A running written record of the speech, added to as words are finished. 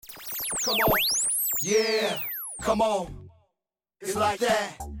Come on. Yeah. Come on. It's like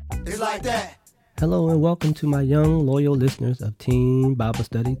that. It's like that. Hello and welcome to my young, loyal listeners of Teen Bible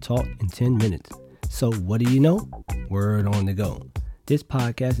Study Taught in 10 Minutes. So what do you know? Word on the go. This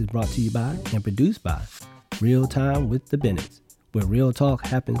podcast is brought to you by and produced by Real Time with the Bennetts, where real talk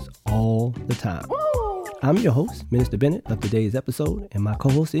happens all the time. I'm your host, Minister Bennett, of today's episode, and my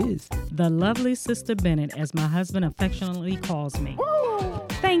co-host is the lovely Sister Bennett, as my husband affectionately calls me.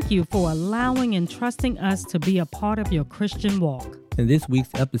 Thank you for allowing and trusting us to be a part of your Christian walk. In this week's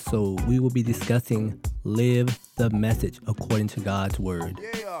episode, we will be discussing Live the Message according to God's Word.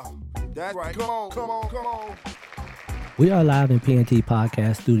 Yeah. That's right. Come on. We are live in PNT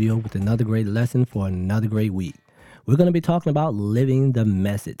Podcast Studio with another great lesson for another great week. We're going to be talking about living the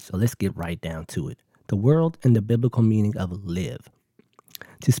message, so let's get right down to it. The world and the biblical meaning of live.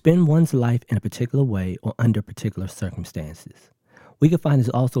 To spend one's life in a particular way or under particular circumstances. We can find this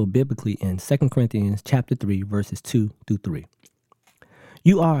also biblically in 2 Corinthians chapter 3, verses 2 through 3.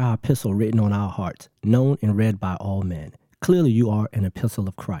 You are our epistle written on our hearts, known and read by all men. Clearly you are an epistle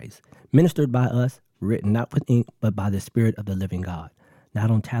of Christ, ministered by us, written not with ink, but by the Spirit of the living God,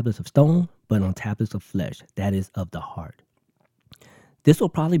 not on tablets of stone, but on tablets of flesh, that is, of the heart. This will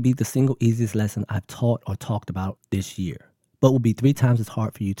probably be the single easiest lesson I've taught or talked about this year, but will be 3 times as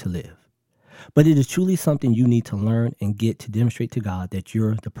hard for you to live. But it is truly something you need to learn and get to demonstrate to God that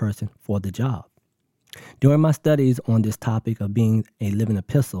you're the person for the job. During my studies on this topic of being a living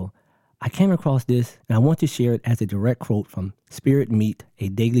epistle, I came across this and I want to share it as a direct quote from Spirit Meat, a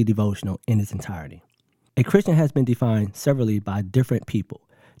daily devotional in its entirety. A Christian has been defined severally by different people,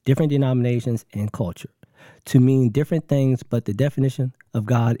 different denominations, and culture to mean different things, but the definition of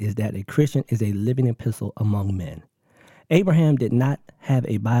God is that a Christian is a living epistle among men. Abraham did not have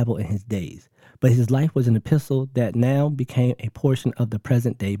a Bible in his days, but his life was an epistle that now became a portion of the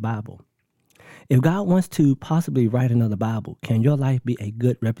present-day Bible. If God wants to possibly write another Bible, can your life be a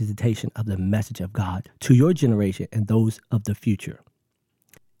good representation of the message of God to your generation and those of the future?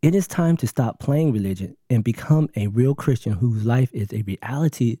 It is time to stop playing religion and become a real Christian whose life is a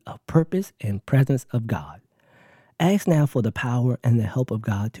reality of purpose and presence of God. Ask now for the power and the help of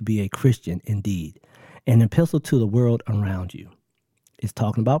God to be a Christian indeed, an epistle to the world around you. It's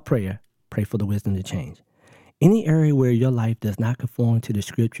talking about prayer. Pray for the wisdom to change. Any area where your life does not conform to the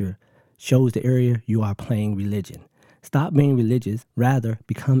scripture shows the area you are playing religion. Stop being religious, rather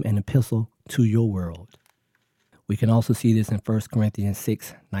become an epistle to your world. We can also see this in 1 Corinthians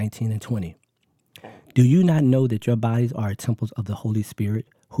 6, 19 and 20. Do you not know that your bodies are temples of the Holy Spirit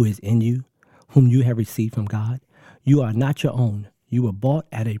who is in you, whom you have received from God? You are not your own. You were bought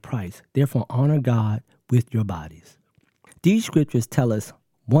at a price. Therefore, honor God with your bodies. These scriptures tell us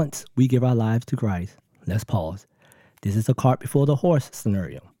once we give our lives to Christ, let's pause. This is a cart before the horse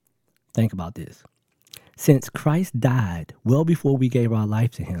scenario. Think about this. Since Christ died well before we gave our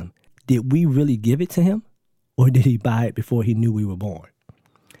life to him, did we really give it to him? Or did he buy it before he knew we were born?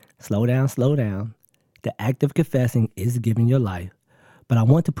 Slow down. The act of confessing is giving your life. But I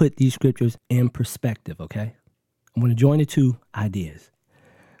want to put these scriptures in perspective, okay? I'm going to join the 2 ideas.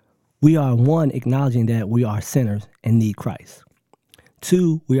 We are, 1, acknowledging that we are sinners and need Christ.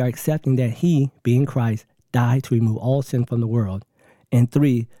 2, we are accepting that he, being Christ, died to remove all sin from the world. And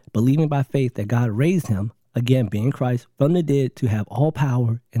 3, believing by faith that God raised him, again being Christ, from the dead to have all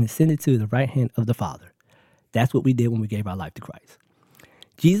power and ascended to the right hand of the Father. That's what we did when we gave our life to Christ.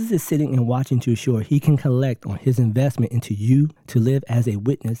 Jesus is sitting and watching to ensure he can collect on his investment into you to live as a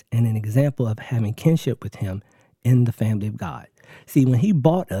witness and an example of having kinship with him in the family of God. See, when he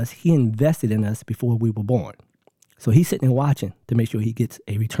bought us, he invested in us before we were born. So he's sitting and watching to make sure he gets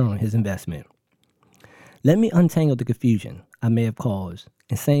a return on his investment. Let me untangle the confusion I may have caused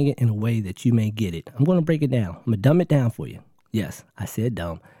and saying it in a way that you may get it. I'm going to break it down. I'm going to dumb it down for you. Yes, I said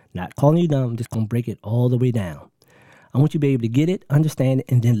dumb. Not calling you dumb, I'm just going to break it all the way down. I want you to be able to get it, understand it,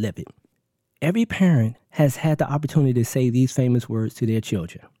 and then live it. Every parent has had the opportunity to say these famous words to their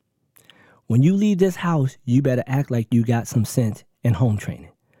children. When you leave this house, you better act like you got some sense and home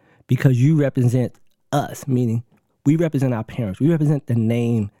training because you represent us, meaning we represent our parents. We represent the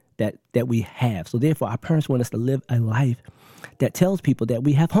name that we have. So therefore, our parents want us to live a life that tells people that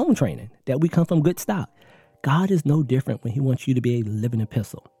we have home training, that we come from good stock. God is no different when he wants you to be a living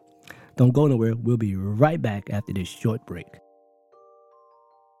epistle. Don't go nowhere. We'll be right back after this short break.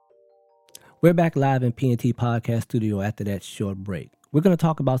 We're back live in PNT Podcast Studio after that short break. We're going to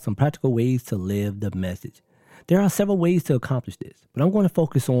talk about some practical ways to live the message. There are several ways to accomplish this, but I'm going to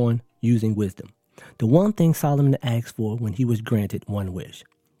focus on using wisdom. The one thing Solomon asked for when he was granted one wish.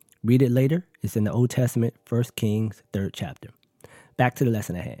 Read it later. It's in the Old Testament, 1 Kings, 3rd chapter. Back to the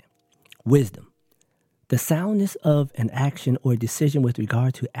lesson at hand. Wisdom, the soundness of an action or decision with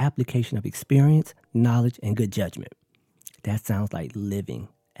regard to application of experience, knowledge, and good judgment. That sounds like living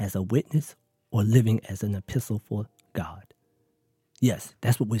as a witness or living as an epistle for God. Yes,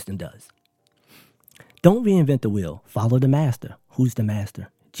 that's what wisdom does. Don't reinvent the wheel. Follow the master. Who's the master?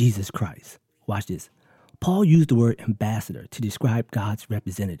 Jesus Christ. Watch this. Paul used the word ambassador to describe God's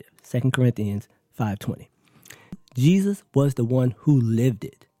representative. 2 Corinthians 5:20. Jesus was the one who lived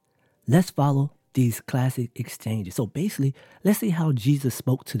it. Let's follow these classic exchanges. So basically, let's see how Jesus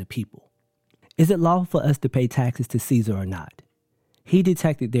spoke to the people. Is it lawful for us to pay taxes to Caesar or not? He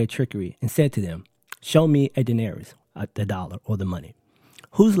detected their trickery and said to them, show me a denarius, the dollar or the money.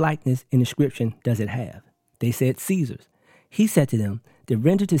 Whose likeness in inscription does it have? They said Caesar's. He said to them, then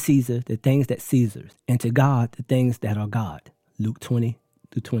render to Caesar the things that Caesar's, and to God the things that are God. Luke 20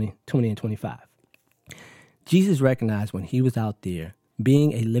 and 25. Jesus recognized when he was out there,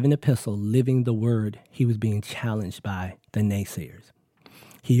 being a living epistle, living the word, he was being challenged by the naysayers.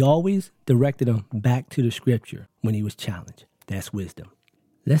 He always directed them back to the scripture when he was challenged. That's wisdom.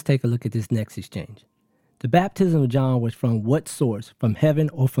 Let's take a look at this next exchange. The baptism of John was from what source? From heaven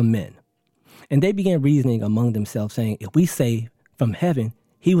or from men? And they began reasoning among themselves, saying, if we say from heaven,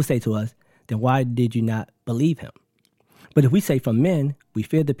 he will say to us, then why did you not believe him? But if we say from men, we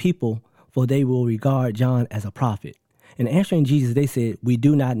fear the people, for they will regard John as a prophet. And answering Jesus, they said, we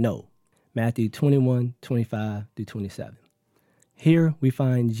do not know. Matthew 21:25-27. Here we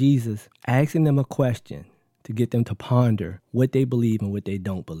find Jesus asking them a question to get them to ponder what they believe and what they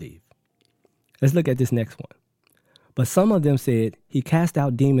don't believe. Let's look at this next one. But some of them said, he cast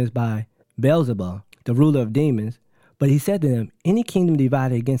out demons by Beelzebub, the ruler of demons. But he said to them, any kingdom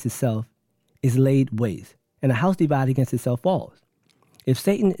divided against itself is laid waste, and a house divided against itself falls. If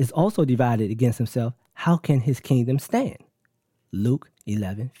Satan is also divided against himself, how can his kingdom stand? Luke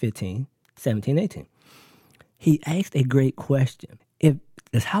 11:15-17-18. He asked a great question. If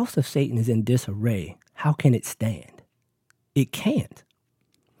the house of Satan is in disarray, how can it stand? It can't.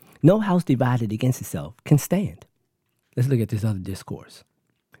 No house divided against itself can stand. Let's look at this other discourse.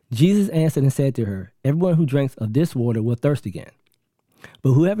 Jesus answered and said to her, everyone who drinks of this water will thirst again.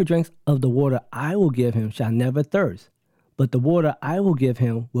 But whoever drinks of the water I will give him shall never thirst. But the water I will give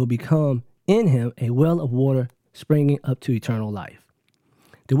him will become in him a well of water springing up to eternal life.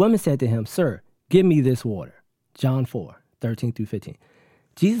 The woman said to him, sir, give me this water. John 4:13-15.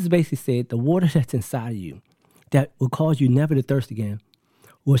 Jesus basically said the water that's inside of you that will cause you never to thirst again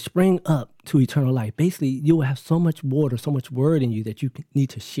will spring up to eternal life. Basically, you will have so much water, so much word in you that you need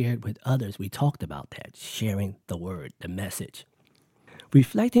to share it with others. We talked about that, sharing the word, the message.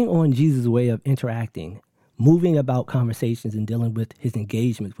 Reflecting on Jesus' way of interacting, moving about conversations and dealing with his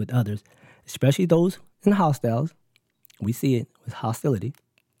engagement with others, especially those in hostiles, we see it with hostility,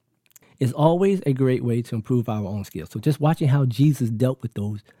 is always a great way to improve our own skills. So just watching how Jesus dealt with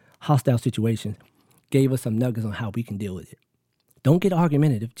those hostile situations gave us some nuggets on how we can deal with it. Don't get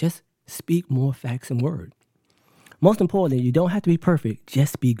argumentative. Just speak more facts and word. Most importantly, you don't have to be perfect.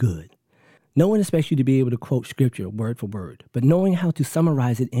 Just be good. No one expects you to be able to quote scripture word for word, but knowing how to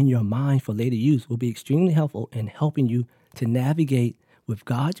summarize it in your mind for later use will be extremely helpful in helping you to navigate with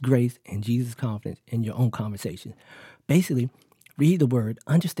God's grace and Jesus' confidence in your own conversation. Basically, read the word,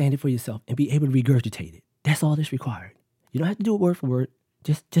 understand it for yourself, and be able to regurgitate it. That's all that's required. You don't have to do it word for word.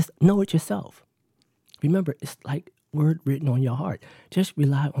 Just know it yourself. Remember, it's like word written on your heart. Just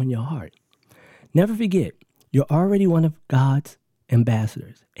rely on your heart. Never forget, you're already one of God's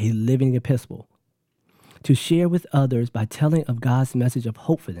ambassadors, a living epistle, to share with others by telling of God's message of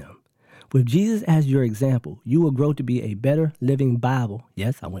hope for them. With Jesus as your example, you will grow to be a better living Bible.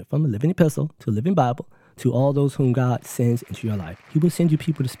 Yes, I went from a living epistle to a living Bible to all those whom God sends into your life. He will send you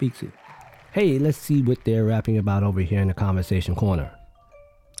people to speak to. Hey, let's see what they're rapping about over here in the conversation corner.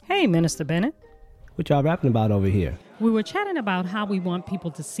 Hey, Minister Bennett. What y'all rapping about over here? We were chatting about how we want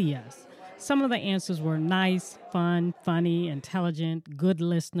people to see us. Some of the answers were nice, fun, funny, intelligent, good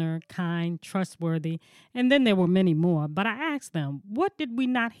listener, kind, trustworthy, and then there were many more. But I asked them, what did we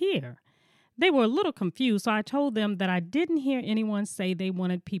not hear? They were a little confused, so I told them that I didn't hear anyone say they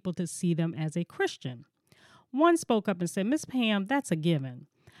wanted people to see them as a Christian. One spoke up and said, Miss Pam, that's a given.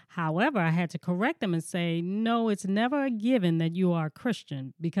 However, I had to correct them and say, no, it's never a given that you are a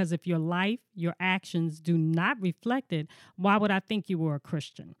Christian, because if your life, your actions do not reflect it, why would I think you were a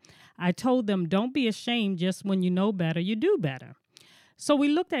Christian? I told them, don't be ashamed. Just when you know better, you do better. So we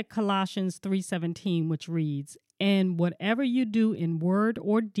looked at Colossians 3:17, which reads, And whatever you do in word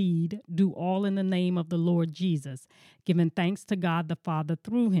or deed, do all in the name of the Lord Jesus, giving thanks to God the Father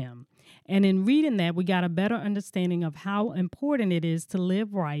through him. And in reading that, we got a better understanding of how important it is to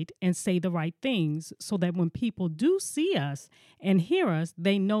live right and say the right things so that when people do see us and hear us,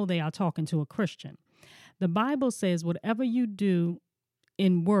 they know they are talking to a Christian. The Bible says whatever you do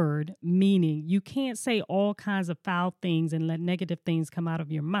in word, meaning you can't say all kinds of foul things and let negative things come out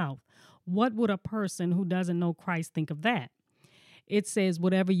of your mouth. What would a person who doesn't know Christ think of that? It says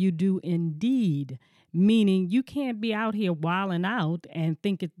whatever you do in deed, meaning you can't be out here wilding out and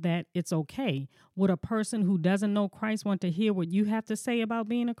think that it's okay. Would a person who doesn't know Christ want to hear what you have to say about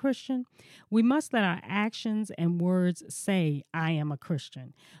being a Christian? We must let our actions and words say, I am a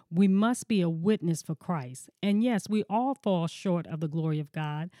Christian. We must be a witness for Christ. And yes, we all fall short of the glory of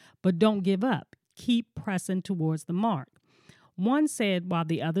God, but don't give up. Keep pressing towards the mark. One said, while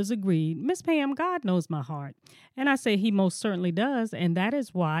the others agreed, Miss Pam, God knows my heart. And I say he most certainly does. And that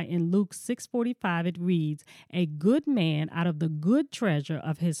is why in Luke 6:45 it reads, a good man out of the good treasure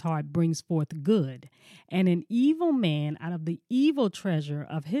of his heart brings forth good. And an evil man out of the evil treasure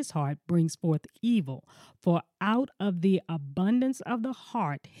of his heart brings forth evil. For out of the abundance of the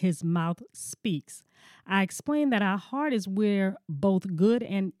heart his mouth speaks. I explained that our heart is where both good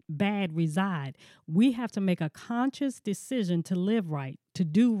and bad reside. We have to make a conscious decision to live right, to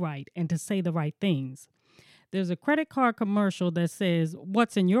do right, and to say the right things. There's a credit card commercial that says,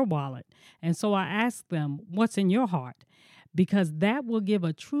 what's in your wallet? And so I ask them, what's in your heart? Because that will give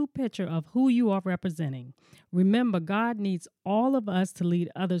a true picture of who you are representing. Remember, God needs all of us to lead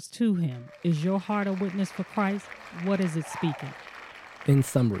others to him. Is your heart a witness for Christ? What is it speaking? In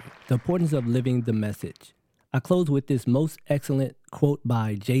summary, the importance of living the message. I close with this most excellent quote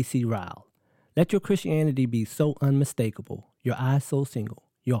by J.C. Ryle. Let your Christianity be so unmistakable, your eyes so single,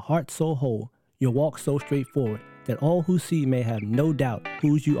 your heart so whole, your walk so straightforward, that all who see may have no doubt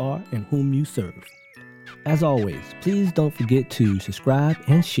whose you are and whom you serve. As always, please don't forget to subscribe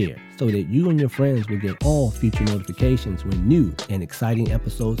and share so that you and your friends will get all future notifications when new and exciting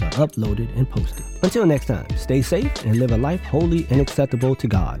episodes are uploaded and posted. Until next time, stay safe and live a life holy and acceptable to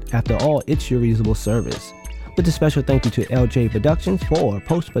God. After all, it's your reasonable service. With a special thank you to LJ Productions for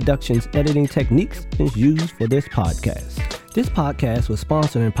post-production's editing techniques used for this podcast. This podcast was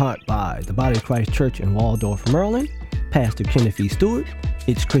sponsored in part by the Body of Christ Church in Waldorf, Maryland, Pastor Kenneth E. Stewart,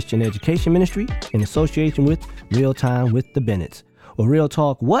 its Christian Education Ministry, in association with Real Time with the Bennetts. Well, Real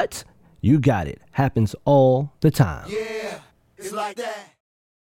Talk, what? You got it. Happens all the time. Yeah, it's like that.